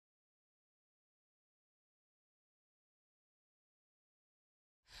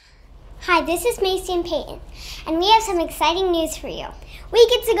Hi, this is Macy and Peyton, and we have some exciting news for you. We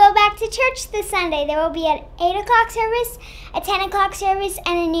get to go back to church this Sunday. There will be an 8 o'clock service, a 10 o'clock service,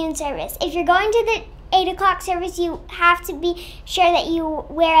 and a noon service. If you're going to the 8 o'clock service, you have to be sure that you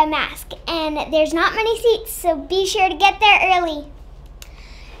wear a mask. And there's not many seats, so be sure to get there early.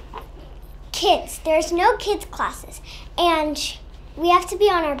 Kids, there's no kids classes, and we have to be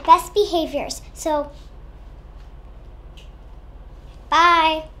on our best behaviors. So,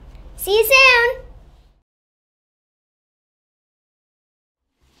 bye. See you soon.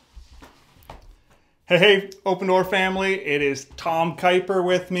 Hey, Open Door family, it is Tom Kuiper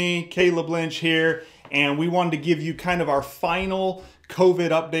with me, Caleb Lynch here, and we wanted to give you kind of our final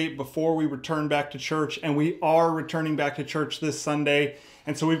COVID update before we return back to church, and we are returning back to church this Sunday,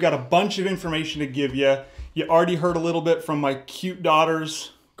 and so we've got a bunch of information to give you. You already heard a little bit from my cute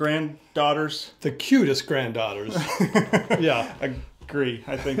granddaughters. The cutest granddaughters. Yeah. Agree,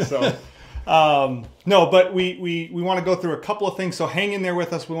 I think so. No, but we want to go through a couple of things, so hang in there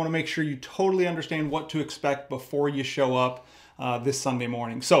with us. We want to make sure you totally understand what to expect before you show up this Sunday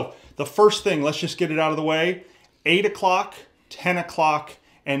morning. So the first thing, let's just get it out of the way. 8 o'clock, 10 o'clock,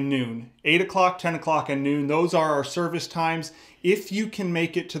 and noon. 8 o'clock, 10 o'clock, and noon. Those are our service times. If you can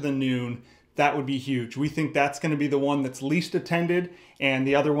make it to the noon, that would be huge. We think that's going to be the one that's least attended, and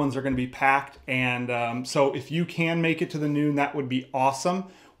the other ones are going to be packed. And so if you can make it to the noon, that would be awesome.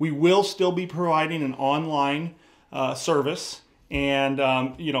 We will still be providing an online service, and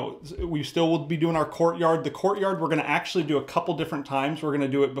we still will be doing our courtyard. The courtyard, we're going to actually do a couple different times. We're going to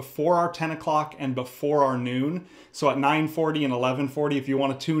do it before our 10 o'clock and before our noon. So at 9:40 and 11:40, if you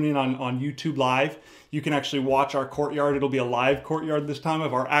want to tune in on YouTube Live, you can actually watch our courtyard. It'll be a live courtyard this time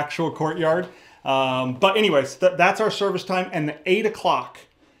of our actual courtyard. But anyways, that's our service time. And the 8 o'clock,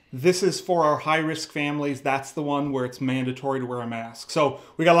 this is for our high-risk families. That's the one where it's mandatory to wear a mask. So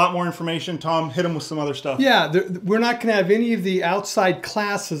we got a lot more information. Tom, hit them with some other stuff. Yeah, we're not going to have any of the outside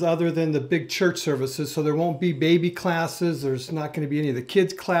classes other than the big church services. So there won't be baby classes. There's not going to be any of the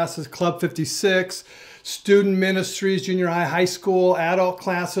kids classes, Club 56, student ministries, junior high, high school, adult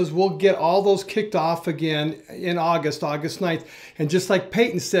classes. We'll get all those kicked off again in August 9th. And just like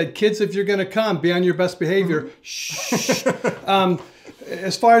Peyton said, kids, if you're going to come, be on your best behavior. Shh.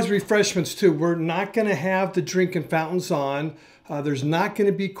 As far as refreshments too, we're not going to have the drinking fountains on. There's not going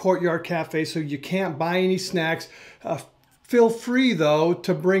to be courtyard cafe, so you can't buy any snacks. Feel free though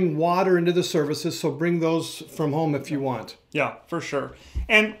to bring water into the services, so bring those from home if you want. Yeah, for sure.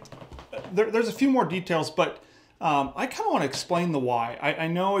 And there's a few more details, but I kind of want to explain the why. I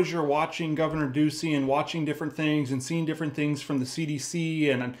know as you're watching Governor Ducey and watching different things and seeing different things from the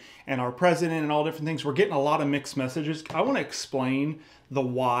CDC and our president and all different things, we're getting a lot of mixed messages. I want to explain the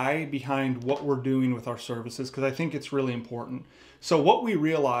why behind what we're doing with our services, because I think it's really important. So what we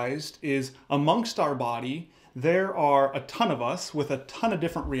realized is amongst our body, there are a ton of us with a ton of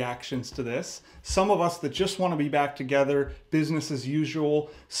different reactions to this. Some of us that just want to be back together, business as usual.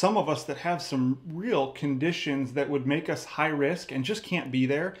 Some of us that have some real conditions that would make us high risk and just can't be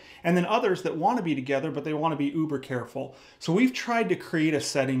there. And then others that want to be together, but they want to be uber careful. So we've tried to create a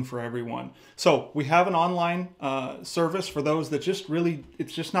setting for everyone. So we have an online service for those that just really,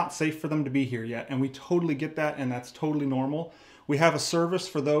 it's just not safe for them to be here yet. And we totally get that, and that's totally normal. We have a service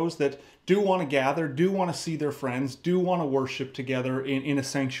for those that do want to gather, do want to see their friends, do want to worship together in a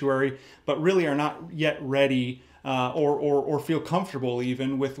sanctuary, but really are not yet ready or feel comfortable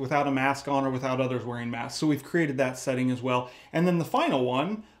even without a mask on or without others wearing masks. So we've created that setting as well. And then the final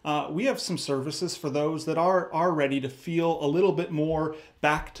one, we have some services for those that are ready to feel a little bit more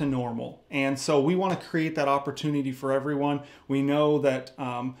back to normal. And so we want to create that opportunity for everyone. We know that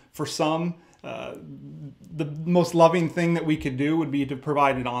for some, the most loving thing that we could do would be to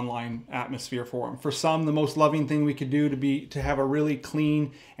provide an online atmosphere for them. For some, the most loving thing we could do to have a really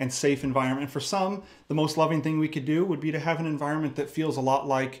clean and safe environment. For some, the most loving thing we could do would be to have an environment that feels a lot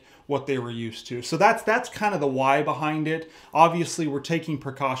like what they were used to. So that's kind of the why behind it. Obviously, we're taking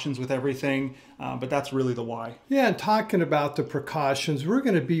precautions with everything, but that's really the why. Yeah, and talking about the precautions, we're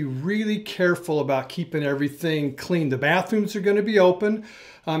going to be really careful about keeping everything clean. The bathrooms are going to be open.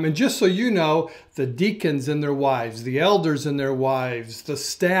 And just so you know, the deacons and their wives, the elders and their wives, the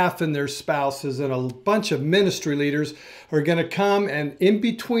staff and their spouses, and a bunch of ministry leaders are going to come, and in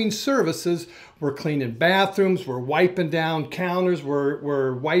between services, we're cleaning bathrooms, we're wiping down counters,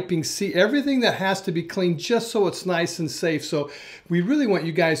 we're wiping seats, everything that has to be cleaned just so it's nice and safe. So we really want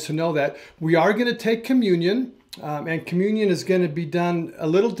you guys to know that we are going to take communion. And communion is going to be done a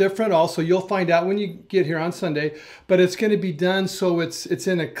little different also. You'll find out when you get here on Sunday, but it's going to be done so it's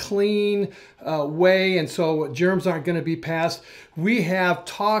in a clean way, and so germs aren't going to be passed. We have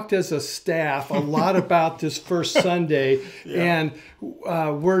talked as a staff a lot about this first Sunday, and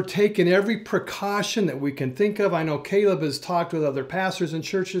we're taking every precaution that we can think of. I know Caleb has talked with other pastors and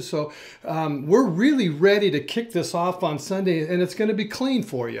churches, so we're really ready to kick this off on Sunday, and it's going to be clean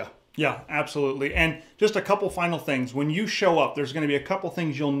for you. Yeah, absolutely. And just a couple final things. When you show up, there's going to be a couple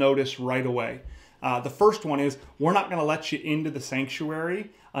things you'll notice right away. The first one is we're not going to let you into the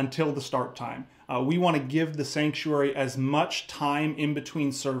sanctuary until the start time. We want to give the sanctuary as much time in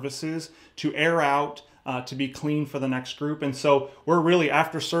between services to air out, to be clean for the next group. And so we're really,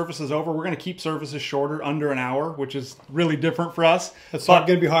 after service is over, we're going to keep services shorter, under an hour, which is really different for us. That's not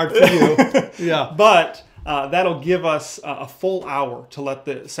going to be hard for you. Yeah. But that'll give us a full hour to let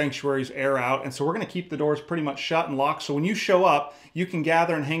the sanctuaries air out. And so we're going to keep the doors pretty much shut and locked. So when you show up, you can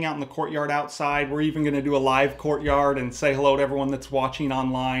gather and hang out in the courtyard outside. We're even going to do a live courtyard and say hello to everyone that's watching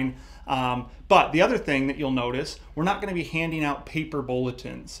online. But the other thing that you'll notice, we're not going to be handing out paper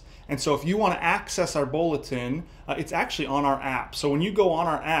bulletins. And so if you want to access our bulletin, it's actually on our app. So when you go on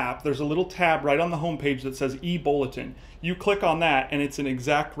our app, there's a little tab right on the homepage that says e-bulletin. You click on that and it's an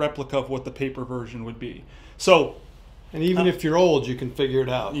exact replica of what the paper version would be. So, and even if you're old, you can figure it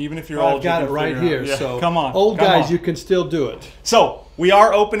out. Even if you're old, I've got it right here. Yeah, so come on, old guys, you can still do it. So we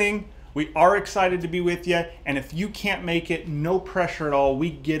are opening. We are excited to be with you. And if you can't make it, no pressure at all. We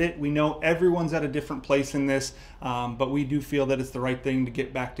get it. We know everyone's at a different place in this, but we do feel that it's the right thing to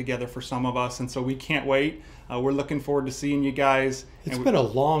get back together for some of us. And so we can't wait. We're looking forward to seeing you guys. It's been a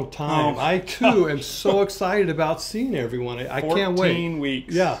long time. I too am so excited about seeing everyone. I can't wait. 14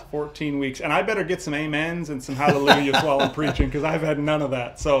 weeks. Yeah. 14 weeks. And I better get some amens and some hallelujahs while I'm preaching, because I've had none of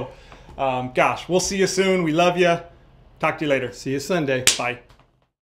that. So, gosh, we'll see you soon. We love you. Talk to you later. See you Sunday. Bye.